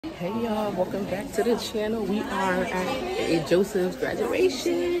Hey y'all, welcome back to the channel. We are at Joseph's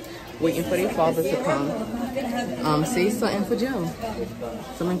graduation, waiting for their father to come. Say something for Joe.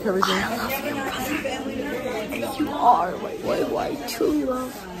 Some encouraging. You are white, truly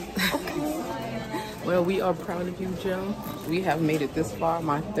love. Okay. Well, we are proud of you, Joe. We have made it this far,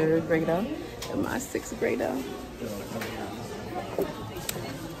 my 3rd grader and my 6th grader.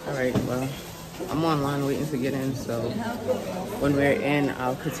 All right, well, I'm online waiting to get in, so when we're in,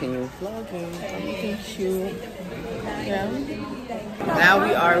 I'll continue vlogging. I'm looking cute. Yeah. Now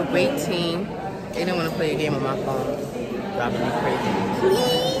we are waiting. They didn't want to play a game on my phone. Driving me crazy.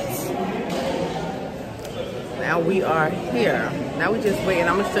 Please. Now we are here. Now we just waiting.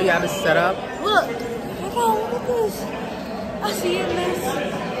 I'm gonna show y'all the setup. Look at this. I see it,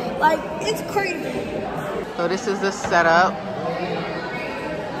 miss. Like, it's crazy. So this is the setup.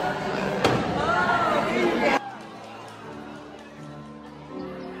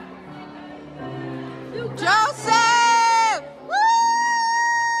 Joseph! Woo!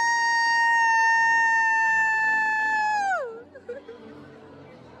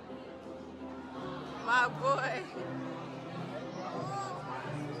 My boy.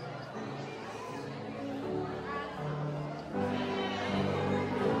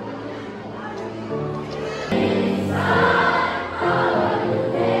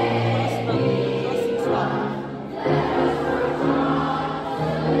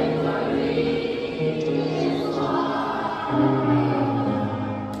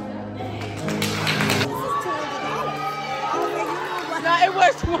 It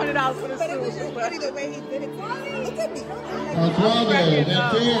was $200 for the But it was suit. just funny the way he did it. Look at me.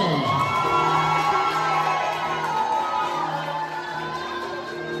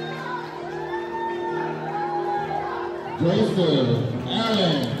 Joseph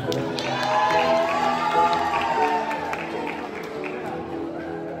Allen.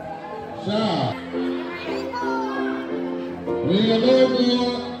 Shah. William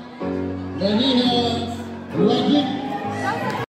Maria Rodriguez.